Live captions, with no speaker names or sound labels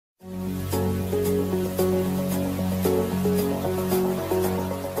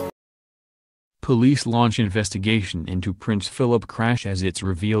Police launch investigation into Prince Philip crash as it's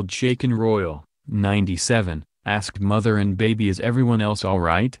revealed shaken royal, 97, asked mother and baby is everyone else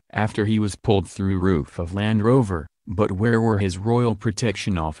alright? After he was pulled through roof of Land Rover, but where were his royal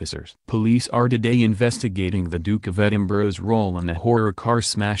protection officers? Police are today investigating the Duke of Edinburgh's role in a horror car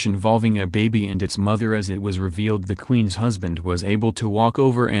smash involving a baby and its mother as it was revealed the Queen's husband was able to walk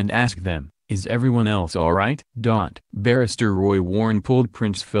over and ask them, is everyone else alright? Barrister Roy Warren pulled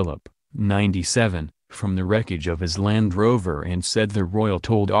Prince Philip, 97, from the wreckage of his Land Rover and said the royal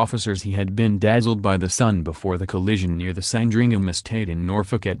told officers he had been dazzled by the sun before the collision near the Sandringham estate in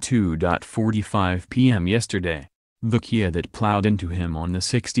Norfolk at 2:45 p.m. yesterday. The Kia that plowed into him on the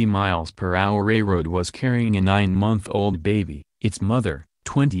 60 miles per hour A road was carrying a 9-month-old baby, its mother,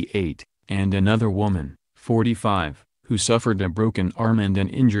 28, and another woman, 45, who suffered a broken arm and an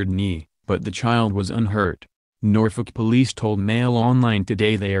injured knee, but the child was unhurt. Norfolk Police told Mail Online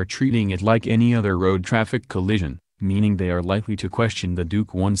today they are treating it like any other road traffic collision, meaning they are likely to question the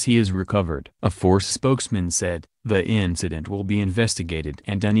Duke once he is recovered. A force spokesman said, the incident will be investigated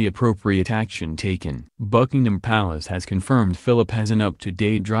and any appropriate action taken. Buckingham Palace has confirmed Philip has an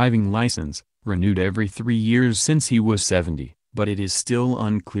up-to-date driving license, renewed every 3 years since he was 70, but it is still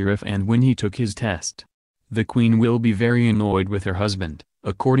unclear if and when he took his test. The Queen will be very annoyed with her husband,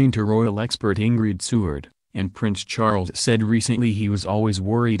 according to royal expert Ingrid Seward. And Prince Charles said recently he was always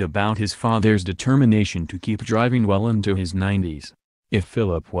worried about his father's determination to keep driving well into his 90s. If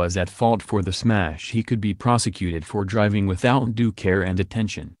Philip was at fault for the smash he could be prosecuted for driving without due care and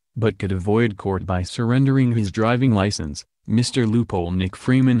attention, but could avoid court by surrendering his driving license, Mr. Loophole Nick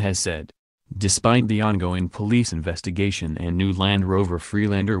Freeman has said. Despite the ongoing police investigation, a new Land Rover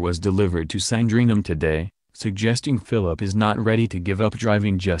Freelander was delivered to Sandringham today, suggesting Philip is not ready to give up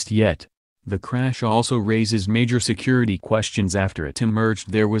driving just yet. The crash also raises major security questions after it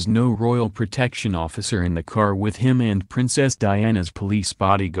emerged there was no royal protection officer in the car with him and Princess Diana's police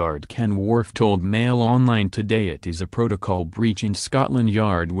bodyguard. Ken Wharf told Mail Online today it is a protocol breach and Scotland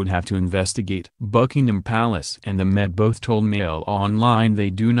Yard would have to investigate. Buckingham Palace and the Met both told Mail Online they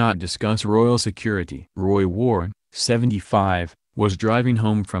do not discuss royal security. Roy Warren, 75, was driving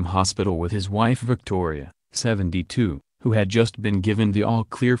home from hospital with his wife Victoria, 72. Who had just been given the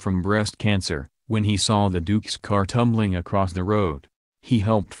all-clear from breast cancer, when he saw the Duke's car tumbling across the road. He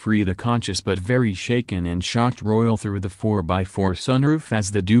helped free the conscious but very shaken and shocked royal through the 4x4 sunroof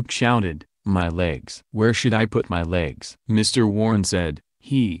as the Duke shouted, "My legs! Where should I put my legs?" Mr. Warren said,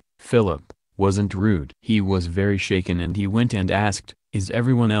 he, Philip, wasn't rude. He was very shaken and he went and asked, "Is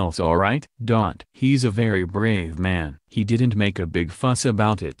everyone else alright?" He's a very brave man. He didn't make a big fuss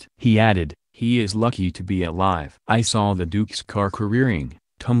about it. He added, he is lucky to be alive. I saw the Duke's car careering,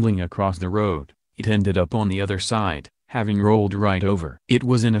 tumbling across the road. It ended up on the other side, having rolled right over. It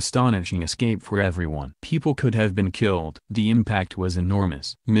was an astonishing escape for everyone. People could have been killed. The impact was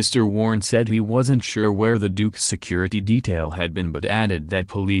enormous. Mr. Warren said he wasn't sure where the Duke's security detail had been but added that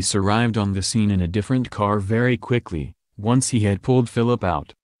police arrived on the scene in a different car very quickly, once he had pulled Philip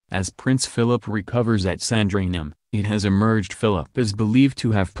out. As Prince Philip recovers at Sandringham, it has emerged Philip is believed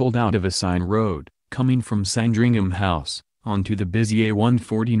to have pulled out of a side road, coming from Sandringham House, onto the busy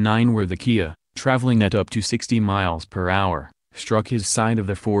A149 where the Kia, traveling at up to 60 miles per hour, struck his side of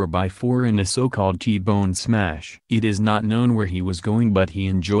the 4x4 in a so-called T-bone smash. It is not known where he was going but he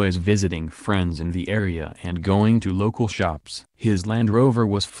enjoys visiting friends in the area and going to local shops. His Land Rover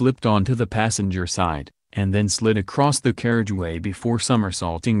was flipped onto the passenger side, and then slid across the carriageway before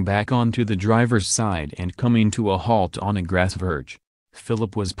somersaulting back onto the driver's side and coming to a halt on a grass verge.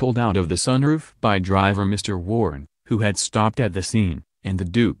 Philip was pulled out of the sunroof by driver Mr. Warren, who had stopped at the scene, and the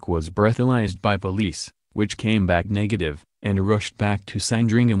Duke was breathalyzed by police, which came back negative, and rushed back to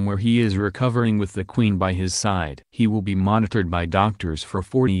Sandringham where he is recovering with the Queen by his side. He will be monitored by doctors for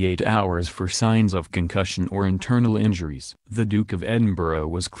 48 hours for signs of concussion or internal injuries. The Duke of Edinburgh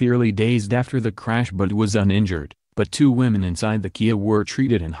was clearly dazed after the crash but was uninjured, but 2 women inside the Kia were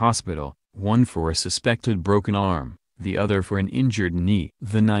treated in hospital, one for a suspected broken arm, the other for an injured knee.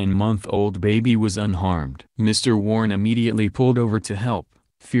 The 9-month-old baby was unharmed. Mr. Warren immediately pulled over to help,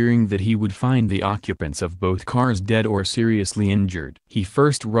 fearing that he would find the occupants of both cars dead or seriously injured. He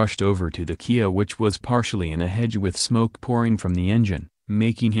first rushed over to the Kia which was partially in a hedge with smoke pouring from the engine,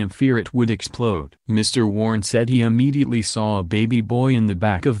 making him fear it would explode. Mr. Warren said he immediately saw a baby boy in the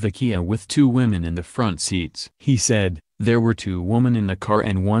back of the Kia with 2 women in the front seats. He said, there were 2 women in the car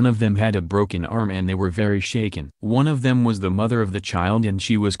and one of them had a broken arm and they were very shaken. One of them was the mother of the child and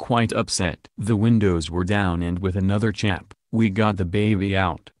she was quite upset. The windows were down and with another chap, we got the baby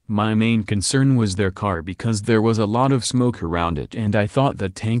out. My main concern was their car because there was a lot of smoke around it and I thought the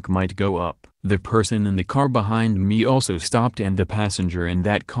tank might go up. The person in the car behind me also stopped, and the passenger in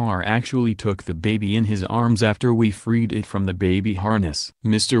that car actually took the baby in his arms after we freed it from the baby harness.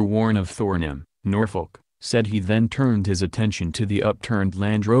 Mr. Warren of Thornham, Norfolk, said he then turned his attention to the upturned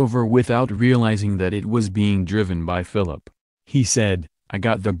Land Rover without realizing that it was being driven by Philip. He said, "I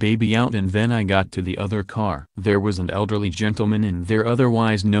got the baby out and then I got to the other car. There was an elderly gentleman in there,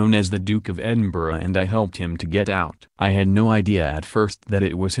 otherwise known as the Duke of Edinburgh, and I helped him to get out. I had no idea at first that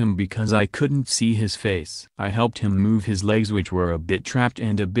it was him because I couldn't see his face. I helped him move his legs, which were a bit trapped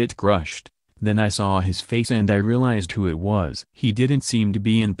and a bit crushed. Then I saw his face and I realized who it was. He didn't seem to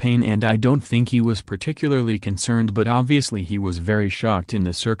be in pain and I don't think he was particularly concerned, but obviously he was very shocked in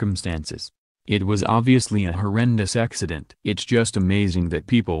the circumstances. It was obviously a horrendous accident. It's just amazing that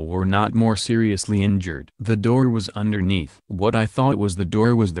people were not more seriously injured. The door was underneath. What I thought was the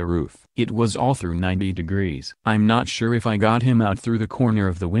door was the roof. It was all through 90 degrees. I'm not sure if I got him out through the corner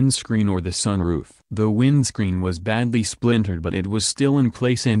of the windscreen or the sunroof. The windscreen was badly splintered, but it was still in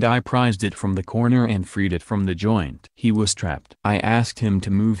place and I prized it from the corner and freed it from the joint. He was trapped. I asked him to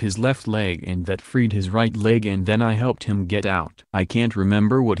move his left leg and that freed his right leg, and then I helped him get out. I can't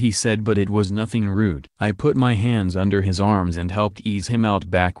remember what he said, but it was nothing rude. I put my hands under his arms and helped ease him out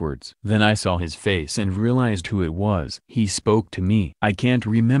backwards. Then I saw his face and realized who it was. He spoke to me. I can't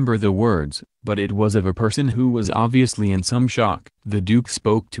remember the words, but it was of a person who was obviously in some shock. The Duke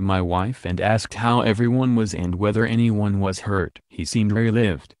spoke to my wife and asked how everyone was and whether anyone was hurt. He seemed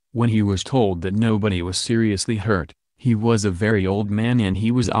relieved. When he was told that nobody was seriously hurt, he was a very old man and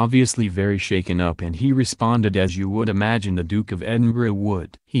he was obviously very shaken up, and he responded as you would imagine the Duke of Edinburgh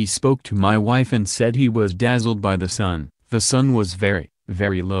would. He spoke to my wife and said he was dazzled by the sun. The sun was very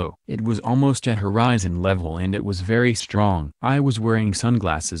low. It was almost at horizon level and it was very strong. I was wearing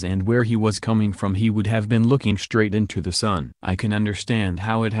sunglasses, and where he was coming from he would have been looking straight into the sun. I can understand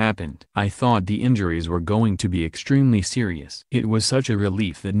how it happened. I thought the injuries were going to be extremely serious. It was such a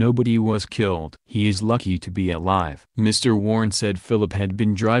relief that nobody was killed. He is lucky to be alive." Mr. Warren said Philip had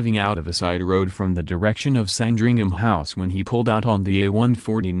been driving out of a side road from the direction of Sandringham House when he pulled out on the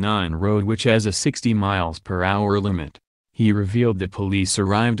A149 road, which has a 60 miles per hour limit. He revealed that police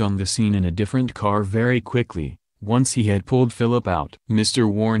arrived on the scene in a different car very quickly, once he had pulled Philip out. Mr.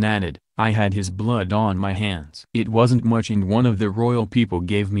 Warren added, "I had his blood on my hands. It wasn't much and one of the royal people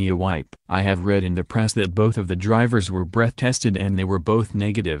gave me a wipe. I have read in the press that both of the drivers were breath tested and they were both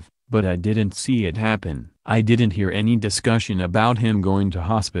negative, but I didn't see it happen. I didn't hear any discussion about him going to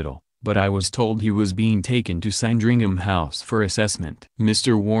hospital, but I was told he was being taken to Sandringham House for assessment."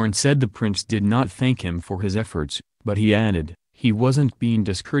 Mr. Warren said the prince did not thank him for his efforts, but he added, he wasn't being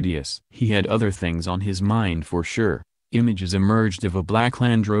discourteous. He had other things on his mind for sure. Images emerged of a black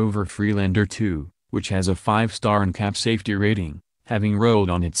Land Rover Freelander 2, which has a 5-star NCAP safety rating, having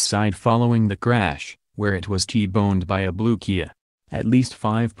rolled on its side following the crash, where it was T-boned by a blue Kia. At least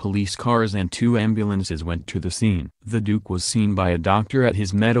 5 police cars and 2 ambulances went to the scene. The Duke was seen by a doctor at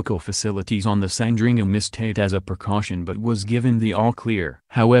his medical facilities on the Sandringham estate as a precaution, but was given the all-clear.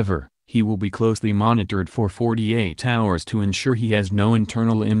 However, he will be closely monitored for 48 hours to ensure he has no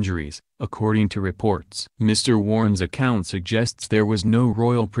internal injuries, according to reports. Mr. Warren's account suggests there was no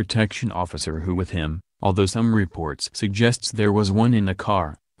royal protection officer who with him, although some reports suggests there was one in the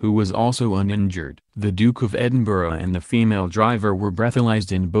car, who was also uninjured. The Duke of Edinburgh and the female driver were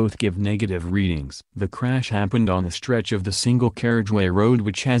breathalyzed and both give negative readings. The crash happened on a stretch of the single carriageway road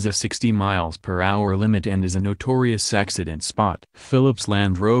which has a 60 miles per hour limit and is a notorious accident spot. Philip's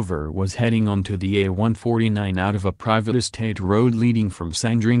Land Rover was heading onto the A149 out of a private estate road leading from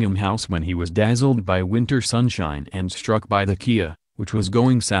Sandringham House when he was dazzled by winter sunshine and struck by the Kia, which was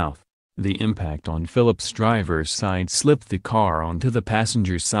going south. The impact on Philip's driver's side slipped the car onto the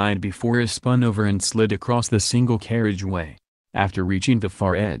passenger's side before it spun over and slid across the single carriageway. After reaching the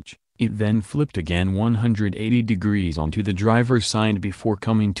far edge, it then flipped again 180 degrees onto the driver's side before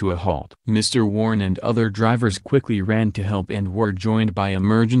coming to a halt. Mr. Warren and other drivers quickly ran to help and were joined by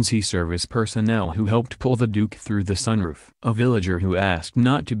emergency service personnel who helped pull the Duke through the sunroof. A villager who asked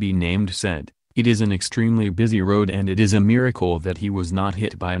not to be named said, "It is an extremely busy road and it is a miracle that he was not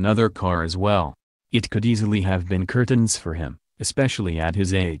hit by another car as well. It could easily have been curtains for him, especially at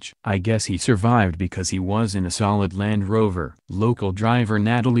his age. I guess he survived because he was in a solid Land Rover." Local driver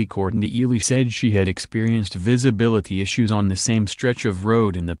Natalie Courtney said she had experienced visibility issues on the same stretch of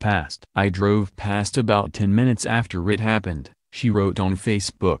road in the past. "I drove past about 10 minutes after it happened," she wrote on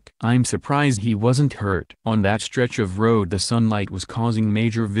Facebook. "I'm surprised he wasn't hurt. On that stretch of road the sunlight was causing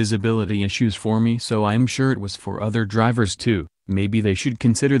major visibility issues for me, so I'm sure it was for other drivers too." Maybe they should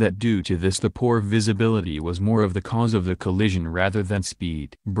consider that due to this the poor visibility was more of the cause of the collision rather than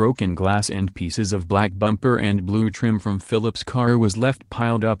speed. Broken glass and pieces of black bumper and blue trim from Philip's car was left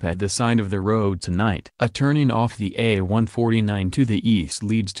piled up at the side of the road tonight. A turning off the A149 to the east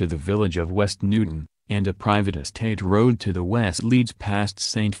leads to the village of West Newton, and a private estate road to the west leads past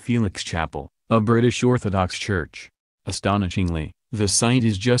St. Felix Chapel, a British Orthodox church. Astonishingly, the site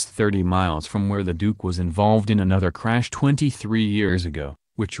is just 30 miles from where the Duke was involved in another crash 23 years ago,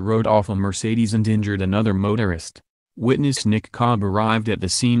 which rode off a Mercedes and injured another motorist. Witness Nick Cobb arrived at the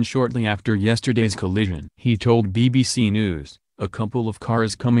scene shortly after yesterday's collision. He told BBC News, "A couple of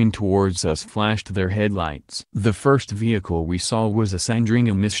cars coming towards us flashed their headlights. The first vehicle we saw was a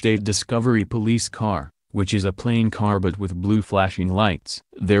Sandringham Estate Discovery police car, which is a plain car but with blue flashing lights.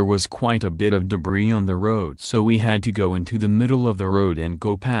 There was quite a bit of debris on the road, so we had to go into the middle of the road and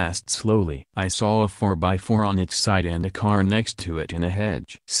go past slowly. I saw a 4x4 on its side and a car next to it in a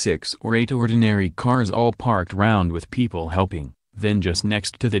hedge. 6 or 8 ordinary cars all parked round with people helping, then just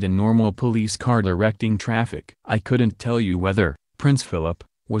next to that a normal police car directing traffic. I couldn't tell you whether Prince Philip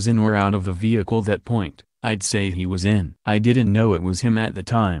was in or out of the vehicle at that point. I'd say he was in. I didn't know it was him at the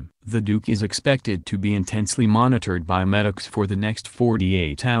time." The Duke is expected to be intensely monitored by medics for the next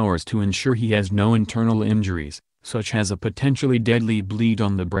 48 hours to ensure he has no internal injuries, such as a potentially deadly bleed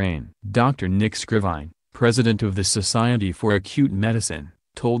on the brain. Dr. Nick Scrivine, president of the Society for Acute Medicine,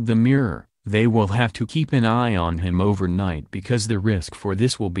 told the Mirror, "They will have to keep an eye on him overnight because the risk for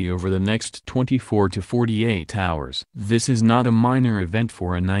this will be over the next 24 to 48 hours. This is not a minor event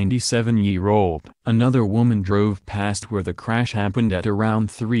for a 97-year-old. Another woman drove past where the crash happened at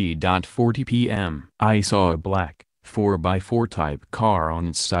around 3:40 p.m. I saw a black 4x4 type car on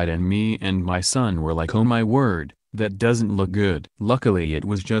its side and me and my son were like, oh my word, that doesn't look good. Luckily it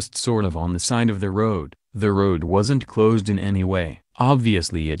was just sort of on the side of the road. The road wasn't closed in any way.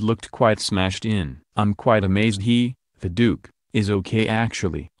 Obviously it looked quite smashed in. I'm quite amazed he, the Duke, is okay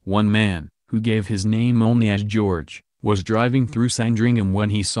actually." One man, who gave his name only as George, was driving through Sandringham when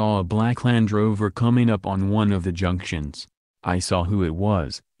he saw a black Land Rover coming up on one of the junctions. "I saw who it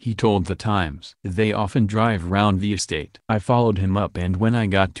was," he told The Times. "They often drive round the estate. I followed him up and when I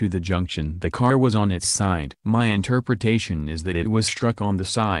got to the junction the car was on its side. My interpretation is that it was struck on the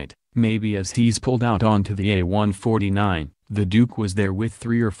side, maybe as he's pulled out onto the A149. The Duke was there with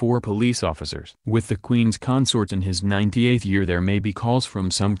 3 or 4 police officers. With the Queen's consort in his 98th year there may be calls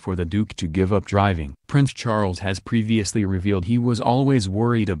from some for the Duke to give up driving. Prince Charles has previously revealed he was always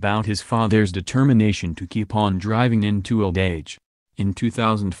worried about his father's determination to keep on driving into old age. In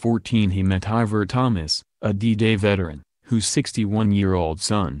 2014 he met Ivor Thomas, a D-Day veteran, whose 61-year-old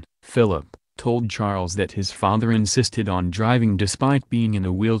son, Philip, told Charles that his father insisted on driving despite being in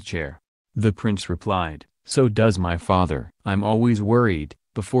a wheelchair. The prince replied, "So does my father. I'm always worried,"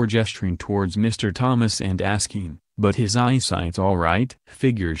 before gesturing towards Mr. Thomas and asking, "But his eyesight's all right?"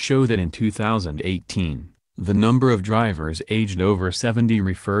 Figures show that in 2018, the number of drivers aged over 70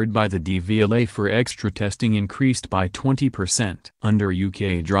 referred by the DVLA for extra testing increased by 20%. Under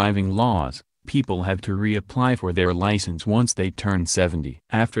UK driving laws, people have to reapply for their license once they turn 70.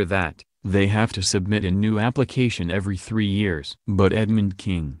 After that, they have to submit a new application every 3 years. But Edmund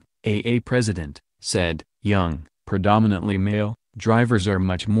King, AA president, said, young, predominantly male, drivers are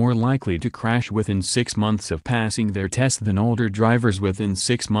much more likely to crash within 6 months of passing their test than older drivers within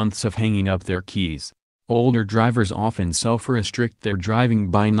 6 months of hanging up their keys. Older drivers often self-restrict their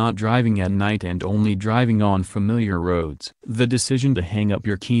driving by not driving at night and only driving on familiar roads. The decision to hang up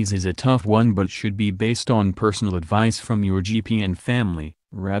your keys is a tough one but should be based on personal advice from your GP and family,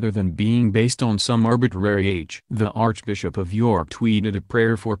 rather than being based on some arbitrary age. The Archbishop of York tweeted a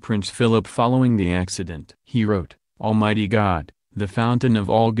prayer for Prince Philip following the accident. He wrote, "Almighty God, the fountain of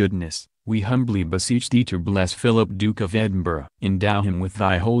all goodness, we humbly beseech thee to bless Philip Duke of Edinburgh. Endow him with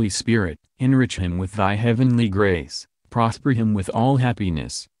thy Holy Spirit, enrich him with thy heavenly grace, prosper him with all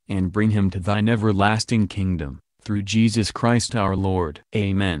happiness, and bring him to thine everlasting kingdom, through Jesus Christ our Lord.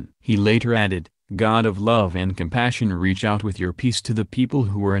 Amen." He later added, "God of love and compassion, reach out with your peace to the people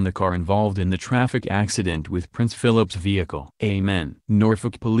who were in the car involved in the traffic accident with Prince Philip's vehicle. Amen."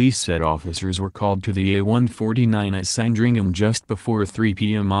 Norfolk Police said officers were called to the A149 at Sandringham just before 3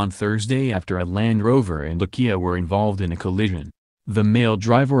 p.m. on Thursday after a Land Rover and a Kia were involved in a collision. The male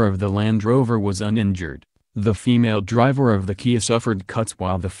driver of the Land Rover was uninjured. The female driver of the Kia suffered cuts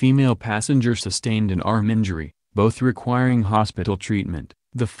while the female passenger sustained an arm injury, both requiring hospital treatment,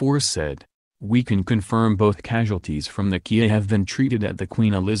 the force said. We can confirm both casualties from the Kia have been treated at the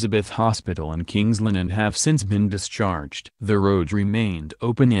Queen Elizabeth Hospital in Kingsland and have since been discharged. The roads remained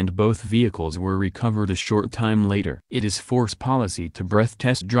open and both vehicles were recovered a short time later. It is force policy to breath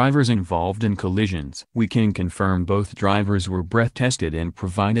test drivers involved in collisions. We can confirm both drivers were breath tested and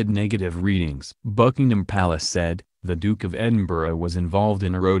provided negative readings. Buckingham Palace said, the Duke of Edinburgh was involved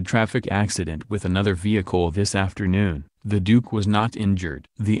in a road traffic accident with another vehicle this afternoon. The Duke was not injured.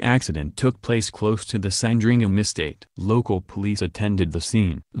 The accident took place close to the Sandringham estate. Local police attended the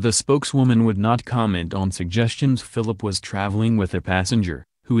scene. The spokeswoman would not comment on suggestions Philip was traveling with a passenger,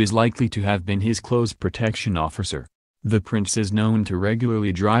 who is likely to have been his close protection officer. The prince is known to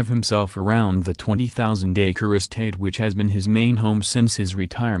regularly drive himself around the 20,000-acre estate which has been his main home since his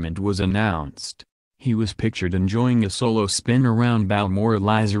retirement was announced. He was pictured enjoying a solo spin around Balmoral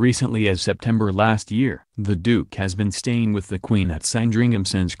as recently as September last year. The Duke has been staying with the Queen at Sandringham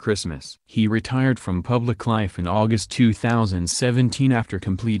since Christmas. He retired from public life in August 2017 after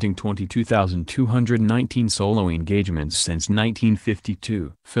completing 22,219 solo engagements since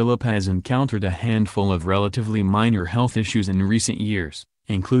 1952. Philip has encountered a handful of relatively minor health issues in recent years,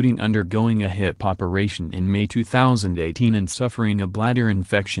 including undergoing a hip operation in May 2018 and suffering a bladder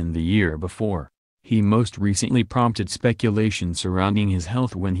infection the year before. He most recently prompted speculation surrounding his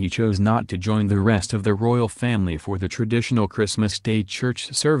health when he chose not to join the rest of the royal family for the traditional Christmas Day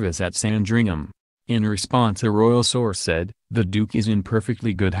church service at Sandringham. In response, a royal source said, "The Duke is in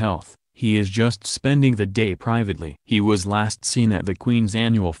perfectly good health. He is just spending the day privately." He was last seen at the Queen's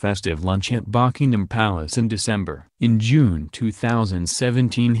annual festive lunch at Buckingham Palace in December. In June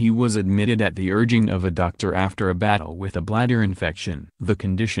 2017 he was admitted at the urging of a doctor after a battle with a bladder infection. The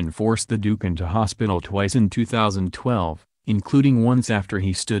condition forced the Duke into hospital twice in 2012, including once after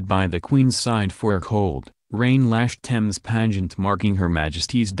he stood by the Queen's side for a cold, rain-lashed Thames pageant marking Her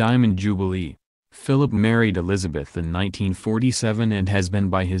Majesty's Diamond Jubilee. Philip married Elizabeth in 1947 and has been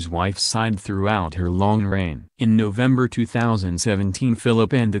by his wife's side throughout her long reign. In November 2017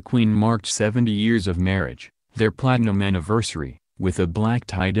 Philip and the Queen marked 70 years of marriage, their platinum anniversary, with a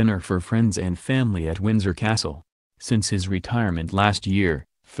black-tie dinner for friends and family at Windsor Castle. Since his retirement last year,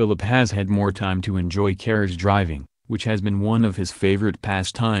 Philip has had more time to enjoy carriage driving, which has been one of his favorite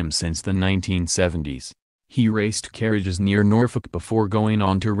pastimes since the 1970s. He raced carriages near Norfolk before going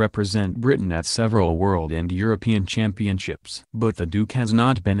on to represent Britain at several world and European championships. But the Duke has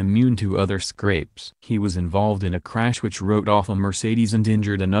not been immune to other scrapes. He was involved in a crash which wrote off a Mercedes and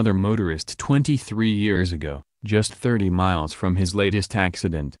injured another motorist 23 years ago, just 30 miles from his latest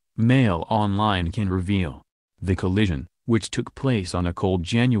accident, Mail Online can reveal. The collision, which took place on a cold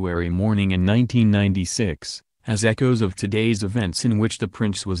January morning in 1996, has echoes of today's events in which the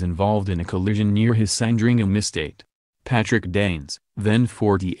prince was involved in a collision near his Sandringham estate. Patrick Daines, then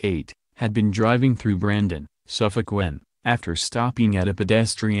 48, had been driving through Brandon, Suffolk when, after stopping at a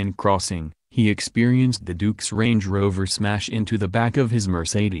pedestrian crossing, he experienced the Duke's Range Rover smash into the back of his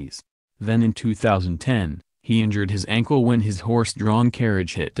Mercedes. Then in 2010, he injured his ankle when his horse-drawn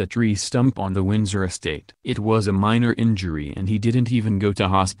carriage hit a tree stump on the Windsor estate. It was a minor injury and he didn't even go to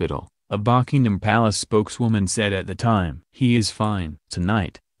hospital, a Buckingham Palace spokeswoman said at the time. He is fine.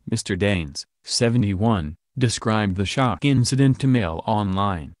 Tonight, Mr. Daines, 71, described the shock incident to Mail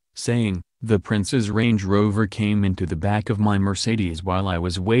Online, saying, "The Prince's Range Rover came into the back of my Mercedes while I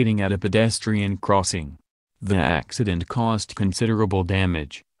was waiting at a pedestrian crossing. The accident caused considerable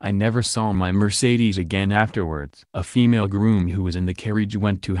damage. I never saw my Mercedes again afterwards." A female groom who was in the carriage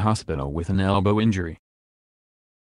went to hospital with an elbow injury.